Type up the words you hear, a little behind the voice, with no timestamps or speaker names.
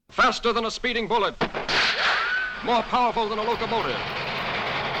Faster than a speeding bullet. More powerful than a locomotive.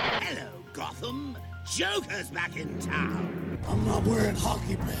 Hello, Gotham. Joker's back in town. I'm not wearing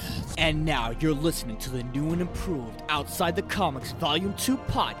hockey pads. And now you're listening to the new and improved Outside the Comics Volume 2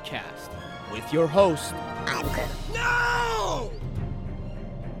 podcast with your host, I'm Groot. No!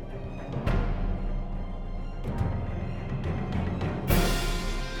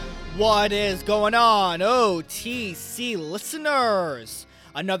 What is going on, OTC listeners?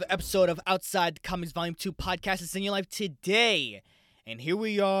 Another episode of Outside the Comics Volume 2 podcast is in your life today. And here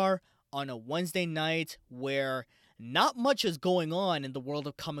we are on a Wednesday night where not much is going on in the world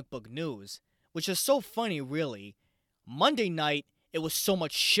of comic book news, which is so funny, really. Monday night, it was so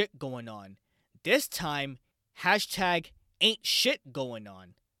much shit going on. This time, hashtag ain't shit going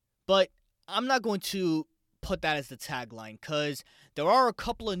on. But I'm not going to put that as the tagline, because there are a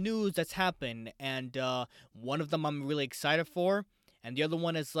couple of news that's happened, and one of them I'm really excited for, and the other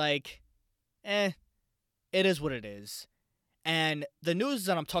one is like, it is what it is. And the news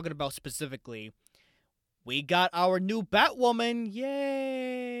that I'm talking about specifically, we got our new Batwoman,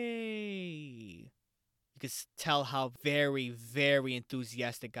 yay! You can tell how very, very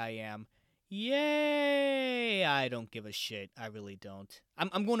enthusiastic I am. Yay! I don't give a shit. I really don't.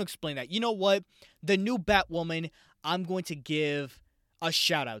 I'm going to explain that. You know what? The new Batwoman, I'm going to give a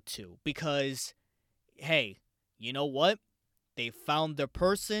shout out to, because, hey, you know what? They found their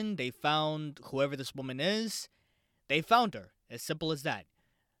person. They found whoever this woman is. They found her. As simple as that.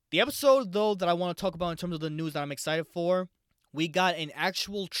 The episode, though, that I want to talk about in terms of the news that I'm excited for, we got an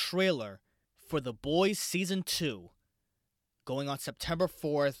actual trailer for The Boys Season 2 going on September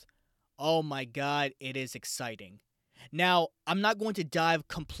 4th. Oh my god, it is exciting. Now, I'm not going to dive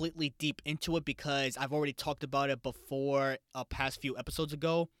completely deep into it because I've already talked about it before past few episodes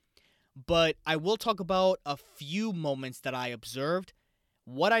ago. But I will talk about a few moments that I observed,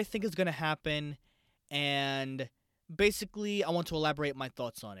 what I think is going to happen, and basically I want to elaborate my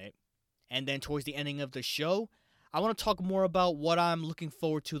thoughts on it. And then towards the ending of the show, I want to talk more about what I'm looking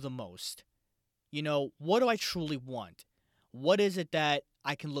forward to the most. You know, what do I truly want? What is it that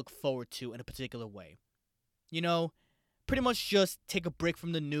I can look forward to in a particular way? You know, pretty much just take a break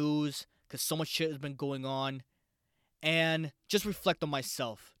from the news, because so much shit has been going on, and just reflect on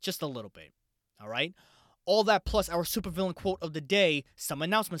myself just a little bit, alright? All that plus our supervillain quote of the day, some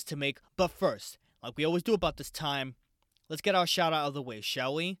announcements to make, but first, like we always do about this time, let's get our shout out out of the way,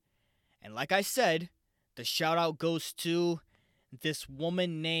 shall we? And like I said, the shout out goes to this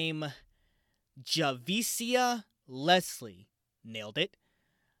woman named Javicia Leslie. Nailed it.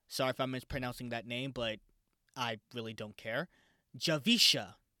 Sorry if I'm mispronouncing that name, but I really don't care.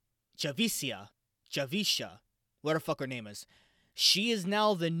 Javicia, whatever the fuck her name is. She is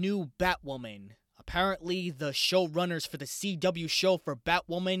now the new Batwoman. Apparently, the showrunners for the CW show for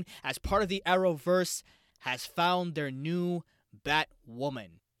Batwoman, as part of the Arrowverse, has found their new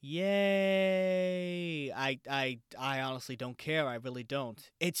Batwoman. Yay! I honestly don't care. I really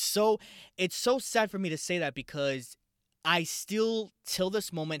don't. It's so sad for me to say that, because I still, till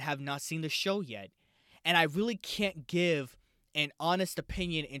this moment, have not seen the show yet. And I really can't give an honest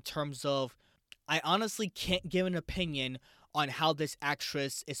opinion in terms of, I honestly can't give an opinion on how this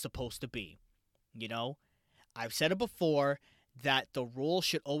actress is supposed to be. You know? I've said it before, that the role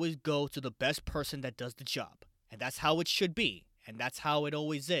should always go to the best person that does the job. And that's how it should be. And that's how it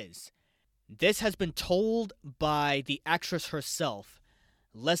always is. This has been told by the actress herself.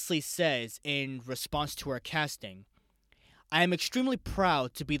 Leslie says, in response to her casting, "I am extremely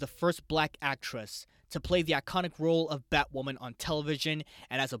proud to be the first black actress to play the iconic role of Batwoman on television,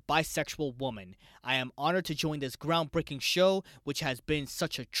 and as a bisexual woman, I am honored to join this groundbreaking show, which has been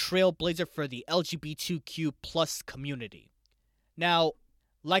such a trailblazer for the LGBTQ plus community." Now,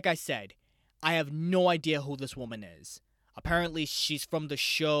 like I said, I have no idea who this woman is. Apparently, she's from the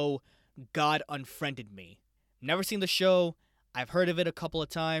show God Unfriended Me. Never seen the show. I've heard of it a couple of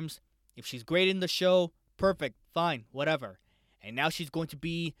times. If she's great in the show, perfect, fine, whatever. And now she's going to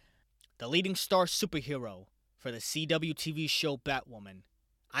be the leading star superhero for the CW TV show Batwoman.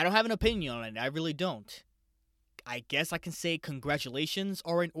 I don't have an opinion on it. I really don't. I guess I can say congratulations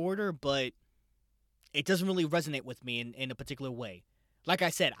are in order, but it doesn't really resonate with me in a particular way. Like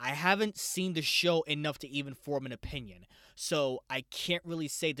I said, I haven't seen the show enough to even form an opinion, so I can't really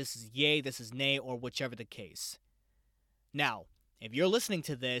say this is yay, this is nay, or whichever the case. Now, if you're listening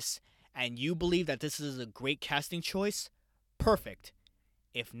to this and you believe that this is a great casting choice, perfect.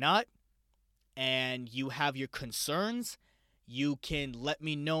 If not, and you have your concerns, you can let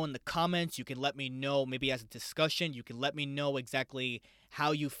me know in the comments. You can let me know, maybe as a discussion, you can let me know exactly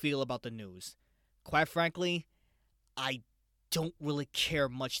how you feel about the news. Quite frankly, I don't really care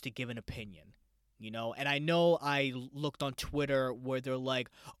much to give an opinion. And I know I looked on Twitter where they're like,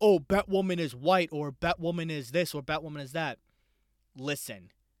 oh, Batwoman is white, or Batwoman is this, or Batwoman is that.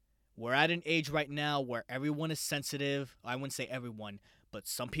 Listen, we're at an age right now where everyone is sensitive. I wouldn't say everyone, but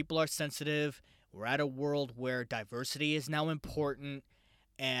some people are sensitive. We're at a world where diversity is now important.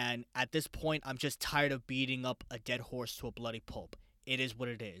 And at this point, I'm just tired of beating up a dead horse to a bloody pulp. It is what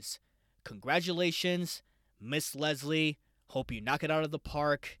it is. Congratulations, Miss Leslie. Hope you knock it out of the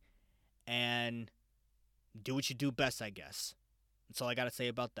park. And do what you do best, I guess. That's all I got to say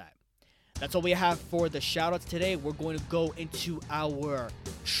about that. That's all we have for the shoutouts today. We're going to go into our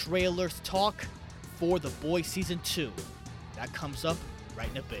trailers talk for The Boys Season 2. That comes up right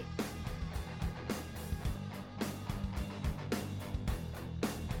in a bit.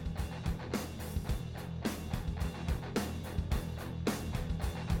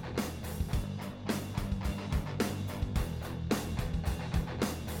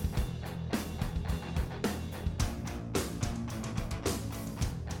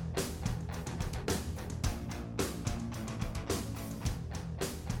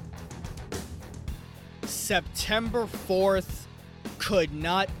 September 4th could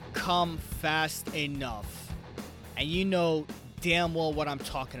not come fast enough. And you know damn well what I'm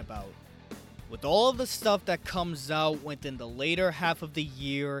talking about. With all of the stuff that comes out within the later half of the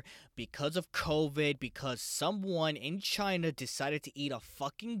year because of COVID, because someone in China decided to eat a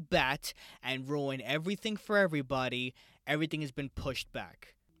fucking bat and ruin everything for everybody, everything has been pushed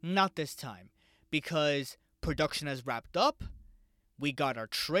back. Not this time. Because production has wrapped up. We got our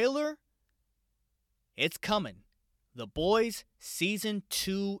trailer. It's coming. The Boys Season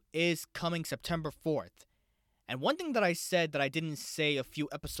 2 is coming September 4th. And one thing that I said that I didn't say a few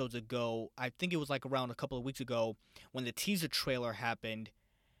episodes ago, I think it was like around a couple of weeks ago, when the teaser trailer happened,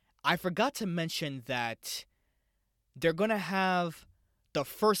 I forgot to mention that they're going to have the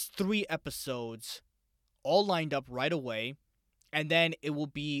first 3 episodes all lined up right away, and then it will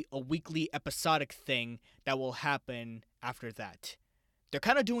be a weekly episodic thing that will happen after that. They're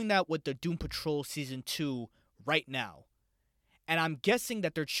kind of doing that with the Doom Patrol Season 2 right now. And I'm guessing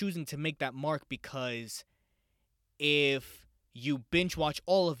that they're choosing to make that mark because if you binge watch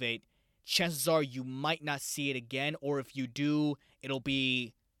all of it, chances are you might not see it again. Or if you do, it'll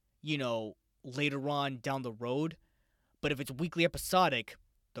be, later on down the road. But if it's weekly episodic,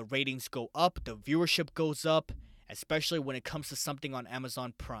 the ratings go up, the viewership goes up, especially when it comes to something on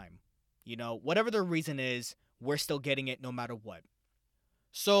Amazon Prime. Whatever the reason is, we're still getting it no matter what.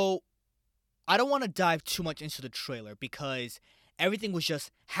 So, I don't want to dive too much into the trailer because everything was just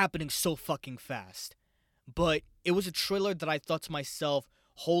happening so fucking fast. But it was a trailer that I thought to myself,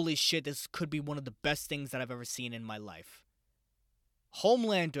 holy shit, this could be one of the best things that I've ever seen in my life.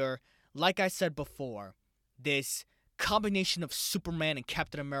 Homelander, like I said before, this combination of Superman and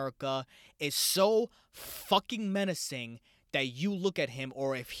Captain America is so fucking menacing that you look at him,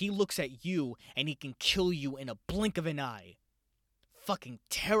 or if he looks at you, and he can kill you in a blink of an eye. Fucking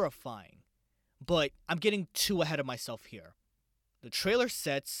terrifying. But I'm getting too ahead of myself here. The trailer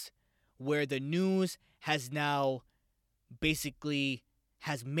sets where the news has now basically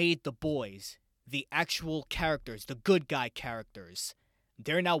has made the boys, the actual characters, the good guy characters,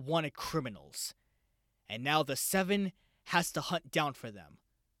 they're now wanted criminals. And now the Seven has to hunt down for them.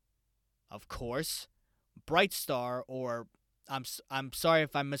 Of course, Brightstar, or I'm sorry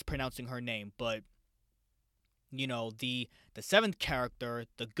if I'm mispronouncing her name, but the seventh character,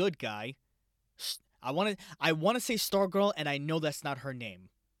 the good guy, I want to say Stargirl, and I know that's not her name.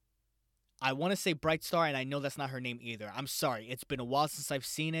 I want to say Brightstar, and I know that's not her name either. I'm sorry, it's been a while since I've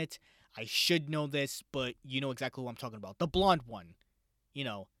seen it. I should know this, but you know exactly who I'm talking about. The blonde one.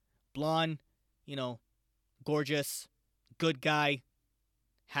 Blonde, gorgeous, good guy,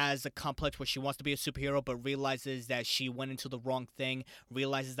 has a complex where she wants to be a superhero, but realizes that she went into the wrong thing,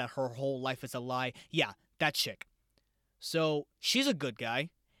 realizes that her whole life is a lie. Yeah, that chick. So, she's a good guy,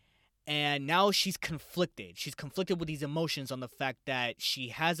 and now she's conflicted. She's conflicted with these emotions on the fact that she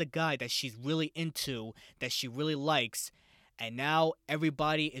has a guy that she's really into, that she really likes, and now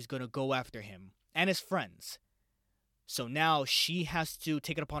everybody is going to go after him, and his friends. So now she has to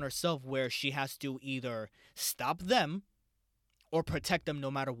take it upon herself where she has to either stop them or protect them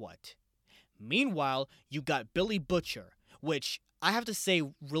no matter what. Meanwhile, you got Billy Butcher, which I have to say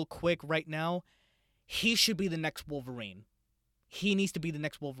real quick right now, he should be the next Wolverine. He needs to be the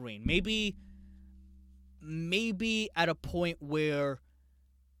next Wolverine. Maybe at a point where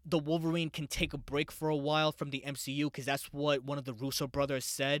the Wolverine can take a break for a while from the MCU, because that's what one of the Russo brothers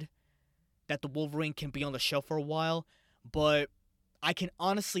said, that the Wolverine can be on the show for a while, but I can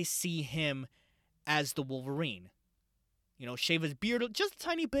honestly see him as the Wolverine. shave his beard just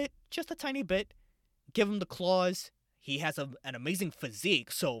a tiny bit, give him the claws. He has an amazing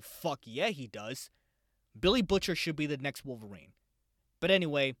physique, so fuck yeah, he does. Billy Butcher should be the next Wolverine. But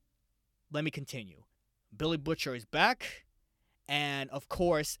anyway, let me continue. Billy Butcher is back, and of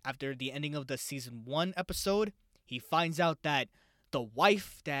course, after the ending of the season 1 episode, he finds out that the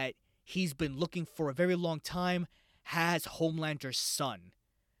wife that he's been looking for a very long time has Homelander's son.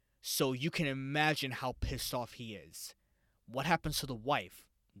 So you can imagine how pissed off he is. What happens to the wife?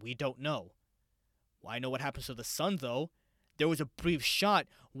 We don't know. Well, I know what happens to the son, though. There was a brief shot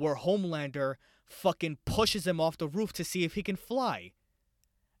where Homelander fucking pushes him off the roof to see if he can fly.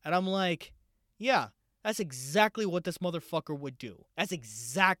 And I'm like, yeah, that's exactly what this motherfucker would do. That's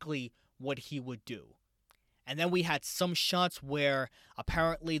exactly what he would do. And then we had some shots where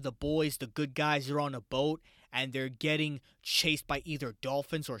apparently the good guys, are on a boat and they're getting chased by either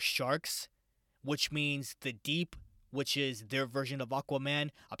dolphins or sharks, which means the Deep, which is their version of Aquaman,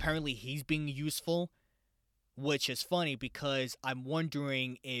 apparently he's being useful, which is funny because I'm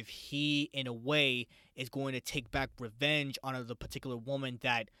wondering if he, in a way, is going to take back revenge on the particular woman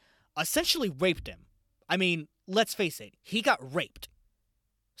that essentially raped him. I mean, let's face it, he got raped.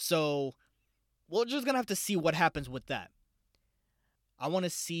 So we're just going to have to see what happens with that. I want to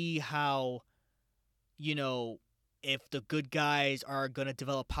see how, if the good guys are going to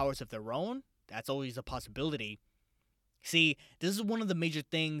develop powers of their own. That's always a possibility. See, this is one of the major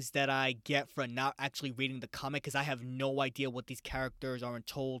things that I get from not actually reading the comic, because I have no idea what these characters are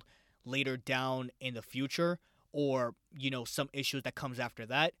told later down in the future, or, some issues that comes after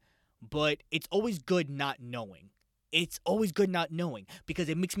that. But it's always good not knowing. It's always good not knowing, because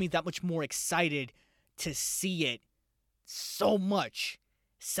it makes me that much more excited to see it so much.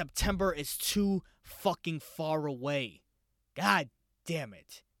 September is too fucking far away. God damn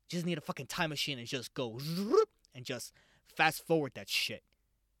it. Just need a fucking time machine and just go and just fast forward that shit.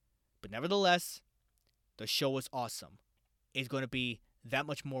 But nevertheless, the show is awesome. It's going to be that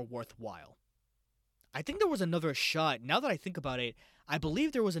much more worthwhile. I think there was another shot, now that I think about it, I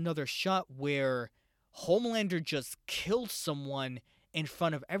believe there was another shot where Homelander just killed someone in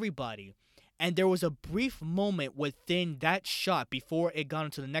front of everybody. And there was a brief moment within that shot before it got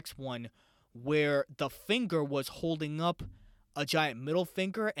into the next one where the finger was holding up a giant middle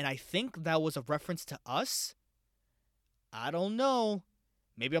finger, and I think that was a reference to us. I don't know.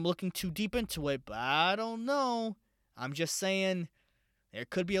 Maybe I'm looking too deep into it, but I don't know. I'm just saying there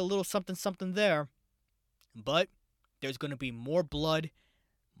could be a little something there. But there's going to be more blood,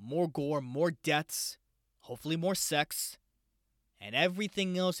 more gore, more deaths, hopefully more sex, and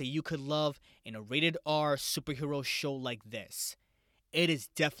everything else that you could love in a rated R superhero show like this. It is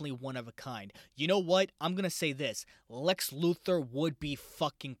definitely one of a kind. You know what? I'm going to say this. Lex Luthor would be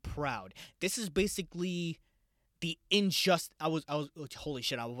fucking proud. This is basically the holy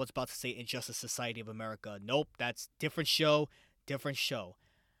shit, I was about to say Injustice Society of America. Nope, that's different show.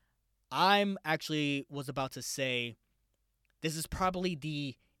 I'm actually was about to say this is probably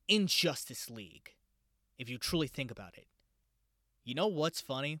the Injustice League, if you truly think about it. You know what's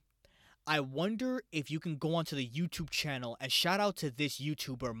funny? I wonder if you can go onto the YouTube channel and shout out to this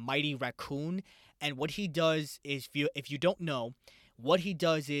YouTuber, Mighty Raccoon. And what he does is, if you don't know, what he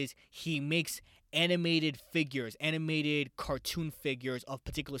does is he makes animated cartoon figures of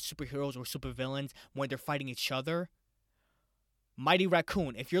particular superheroes or supervillains when they're fighting each other. Mighty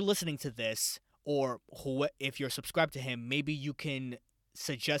Raccoon, if you're listening to this, or if you're subscribed to him, maybe you can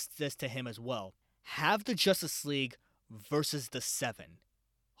suggest this to him as well. Have the Justice League versus the Seven.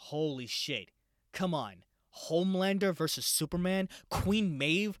 Holy shit. Come on. Homelander versus Superman? Queen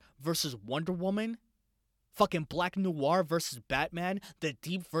Maeve versus Wonder Woman? Fucking Black Noir versus Batman? The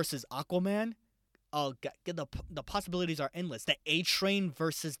Deep versus Aquaman? Oh, God, the possibilities are endless. The A-Train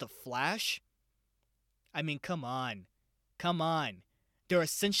versus the Flash? I mean, come on. They're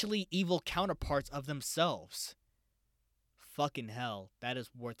essentially evil counterparts of themselves. Fucking hell, that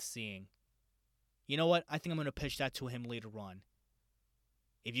is worth seeing. You know what? I think I'm going to pitch that to him later on.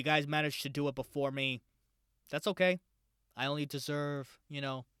 If you guys manage to do it before me, that's okay. I only deserve,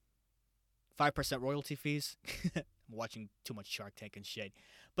 5% royalty fees. I'm watching too much Shark Tank and shit.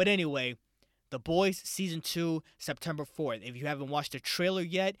 But anyway, The Boys Season 2, September 4th. If you haven't watched the trailer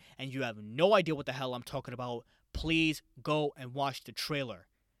yet and you have no idea what the hell I'm talking about, please go and watch the trailer.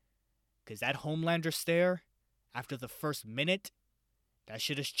 Because that Homelander stare, after the first minute, that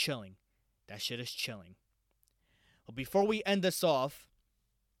shit is chilling. But before we end this off,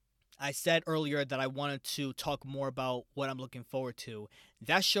 I said earlier that I wanted to talk more about what I'm looking forward to.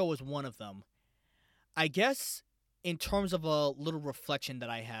 That show is one of them. I guess in terms of a little reflection that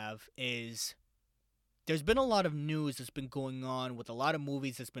I have is there's been a lot of news that's been going on with a lot of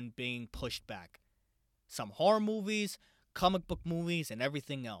movies that's been being pushed back. Some horror movies, comic book movies, and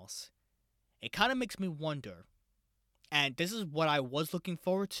everything else. It kind of makes me wonder, and this is what I was looking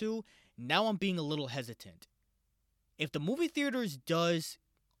forward to, now I'm being a little hesitant. If the movie theaters does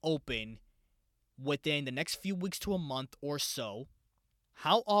open within the next few weeks to a month or so,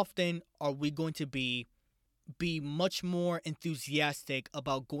 how often are we going to be much more enthusiastic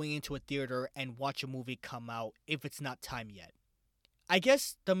about going into a theater and watch a movie come out if it's not time yet? I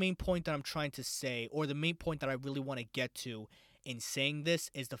guess the main point that I'm trying to say, or the main point that I really want to get to in saying this,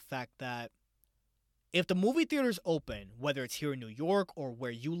 is the fact that if the movie theaters open, whether it's here in New York or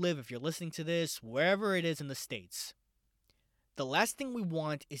where you live, if you're listening to this, wherever it is in the States, the last thing we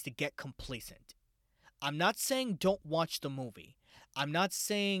want is to get complacent. I'm not saying don't watch the movie. I'm not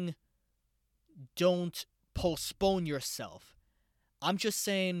saying don't postpone yourself. I'm just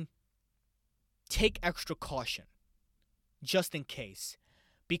saying take extra caution, just in case.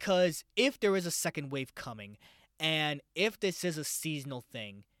 Because if there is a second wave coming, and if this is a seasonal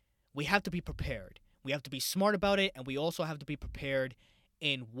thing, we have to be prepared. We have to be smart about it, and we also have to be prepared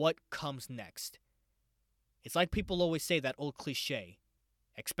in what comes next. It's like people always say, that old cliche,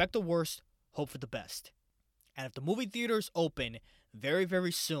 expect the worst, hope for the best. And if the movie theaters open very,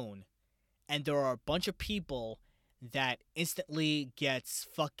 very soon, and there are a bunch of people that instantly gets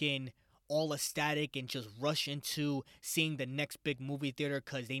fucking all ecstatic and just rush into seeing the next big movie theater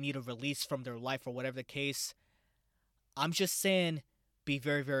because they need a release from their life or whatever the case, I'm just saying, be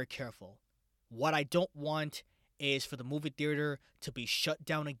very, very careful. What I don't want is for the movie theater to be shut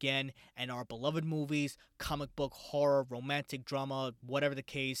down again and our beloved movies, comic book, horror, romantic drama, whatever the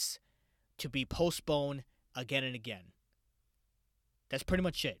case, to be postponed again and again. That's pretty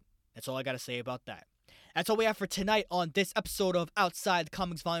much it. That's all I gotta say about that. That's all we have for tonight on this episode of Outside the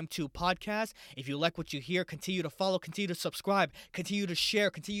Comics Volume 2 podcast. If you like what you hear, continue to follow, continue to subscribe, continue to share,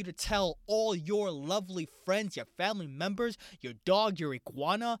 continue to tell all your lovely friends, your family members, your dog, your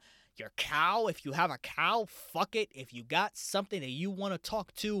iguana, your cow. If you have a cow, fuck it. If you got something that you want to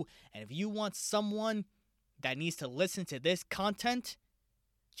talk to, and if you want someone that needs to listen to this content,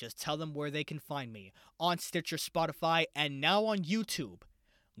 just tell them where they can find me. On Stitcher, Spotify, and now on YouTube.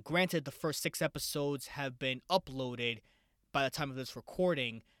 Granted, the first 6 episodes have been uploaded by the time of this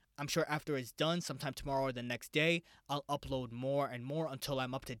recording. I'm sure after it's done, sometime tomorrow or the next day, I'll upload more and more until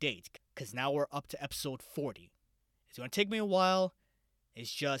I'm up to date. Because now we're up to episode 40. It's going to take me a while.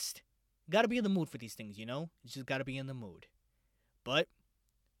 It's just, you got to be in the mood for these things, you know? You just got to be in the mood. But,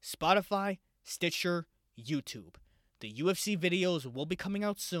 Spotify, Stitcher, YouTube. The UFC videos will be coming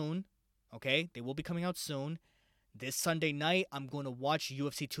out soon. Okay? They will be coming out soon. This Sunday night, I'm going to watch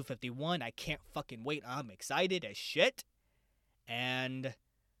UFC 251. I can't fucking wait. I'm excited as shit. And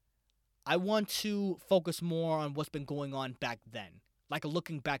I want to focus more on what's been going on back then. Like a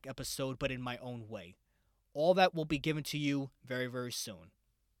looking back episode, but in my own way. All that will be given to you very, very soon.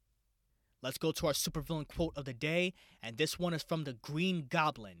 Let's go to our supervillain quote of the day. And this one is from the Green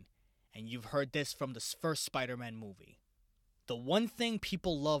Goblin. And you've heard this from the first Spider-Man movie. The one thing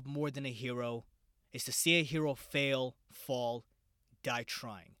people love more than a hero is to see a hero fail, fall, die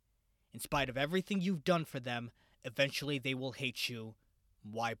trying. In spite of everything you've done for them, eventually they will hate you.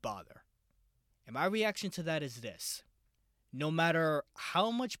 Why bother? And my reaction to that is this. No matter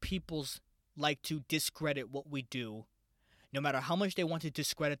how much people like to discredit what we do, no matter how much they want to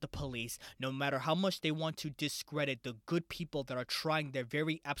discredit the police, no matter how much they want to discredit the good people that are trying their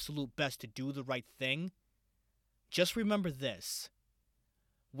very absolute best to do the right thing, just remember this.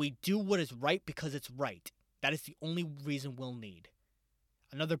 We do what is right because it's right. That is the only reason we'll need.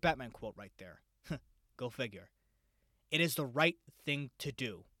 Another Batman quote right there. Go figure. It is the right thing to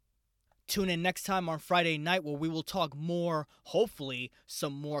do. Tune in next time on Friday night where we will talk more, hopefully,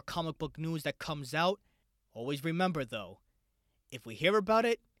 some more comic book news that comes out. Always remember though, if we hear about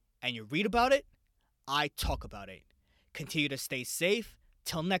it and you read about it, I talk about it. Continue to stay safe.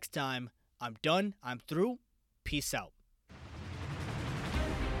 Till next time, I'm done. I'm through. Peace out.